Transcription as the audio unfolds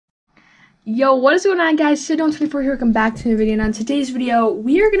Yo, what is going on, guys? Sit24 here, welcome back to the video. And on today's video,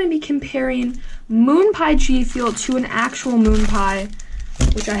 we are going to be comparing Moon Pie Gfuel to an actual Moon Pie,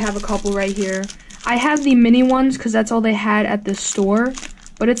 which I have a couple right here. I have the mini ones because that's all they had at the store,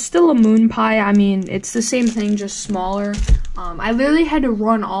 but it's still a Moon Pie. I mean, it's the same thing, just smaller. I literally had to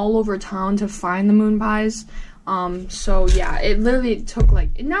run all over town to find the Moon Pies. So yeah, it literally took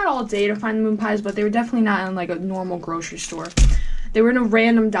like, not all day to find the Moon Pies, but they were definitely not in like a normal grocery store. They were in a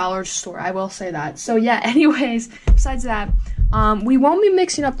random dollar store, I will say that. So yeah, anyways, besides that, we won't be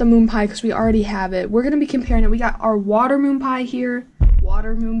mixing up the Moon Pie because we already have it. We're going to be comparing it. We got our water Moon Pie here.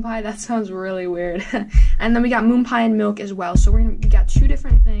 Water Moon Pie, that sounds really weird. And then we got Moon Pie and milk as well. So we got two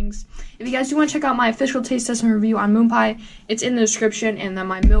different things. If you guys do want to check out my official taste test and review on Moon Pie, it's in the description. And then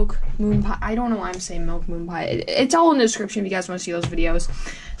my milk Moon Pie, I don't know why I'm saying milk Moon Pie. It's all in the description if you guys want to see those videos.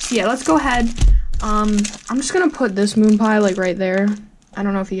 So yeah, let's go ahead. I'm just gonna put this Moon Pie like right there. I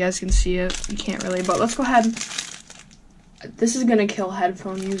don't know if you guys can see it. You can't really, but let's go ahead. This is gonna kill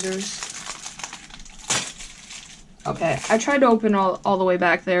headphone users. Okay, I tried to open all the way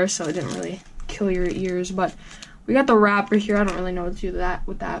back there, so it didn't really kill your ears, but we got the wrapper here. I don't really know what to do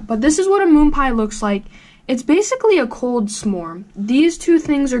with that. But this is what a Moon Pie looks like. It's basically a cold s'more. These two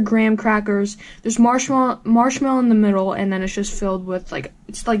things are graham crackers. There's marshmallow in the middle, and then it's just filled with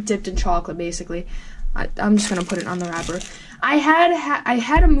it's like dipped in chocolate basically. I'm just gonna put it on the wrapper. I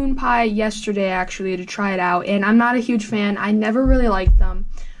had a Moon Pie yesterday actually to try it out, and I'm not a huge fan. I never really liked them.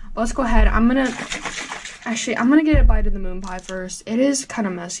 But let's go ahead. I'm gonna get a bite of the Moon Pie first. It is kind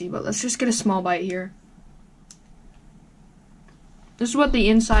of messy, but let's just get a small bite here. This is what the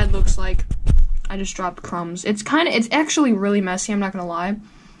inside looks like. I just dropped crumbs. It's actually really messy, I'm not gonna lie,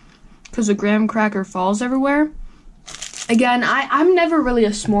 because the graham cracker falls everywhere. Again, I'm never really a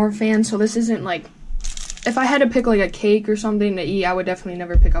s'more fan, so this isn't like, if I had to pick like a cake or something to eat, I would definitely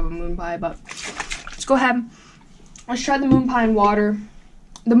never pick up a Moon Pie, but let's go ahead. Let's try the Moon Pie and water.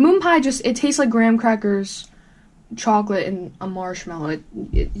 The Moon Pie it tastes like graham crackers, chocolate, and a marshmallow.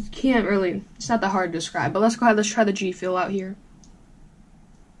 It can't really, it's not that hard to describe, but let's go ahead, let's try the Gfuel out here.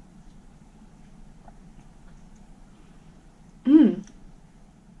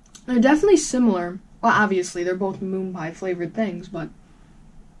 They're definitely similar. Well, obviously, they're both Moon Pie flavored things, but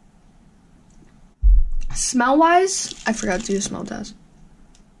smell-wise, I forgot to do the smell test.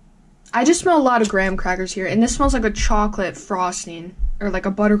 I just smell a lot of graham crackers here, and this smells like a chocolate frosting, or like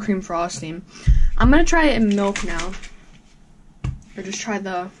a buttercream frosting. I'm gonna try it in milk now, or just try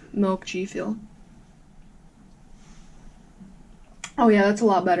the milk Gfuel. Oh yeah, that's a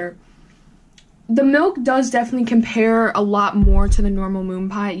lot better. The milk does definitely compare a lot more to the normal Moon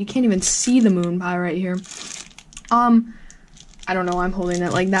Pie. You can't even see the Moon Pie right here. I don't know why I'm holding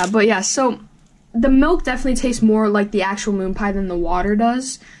it like that, but yeah, so the milk definitely tastes more like the actual Moon Pie than the water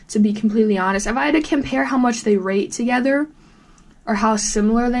does, to be completely honest. If I had to compare how much they rate together, or how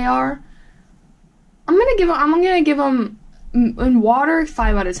similar they are, I'm gonna give them in water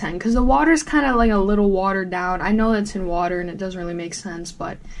 5 out of 10, because the water is kind of like a little watered down. I know it's in water and it doesn't really make sense,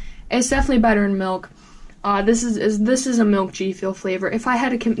 but it's definitely better in milk. This is a milk Gfuel flavor. If I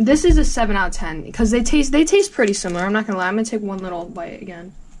had to, this is a 7 out of 10 because they taste pretty similar. I'm not gonna lie. I'm gonna take one little bite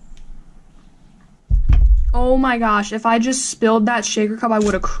again. Oh my gosh! If I just spilled that shaker cup, I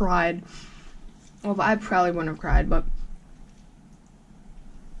would have cried. Well, I probably wouldn't have cried, but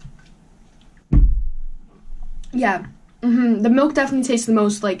yeah, the milk definitely tastes the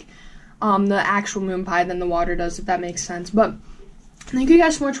most like the actual Moon Pie than the water does, if that makes sense. But thank you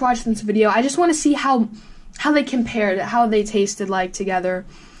guys so much for watching this video. I just want to see how they compared, how they tasted like together.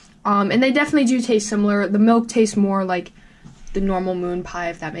 And they definitely do taste similar. The milk tastes more like the normal Moon Pie,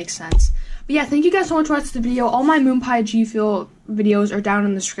 if that makes sense. But yeah, thank you guys so much for watching the video. All my Moon Pie Gfuel videos are down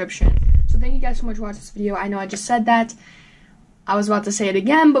in the description. So thank you guys so much for watching this video. I know I just said that. I was about to say it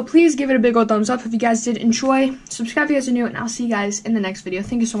again, but please give it a big old thumbs up if you guys did enjoy. Subscribe if you guys are new, and I'll see you guys in the next video.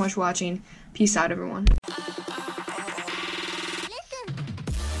 Thank you so much for watching. Peace out, everyone.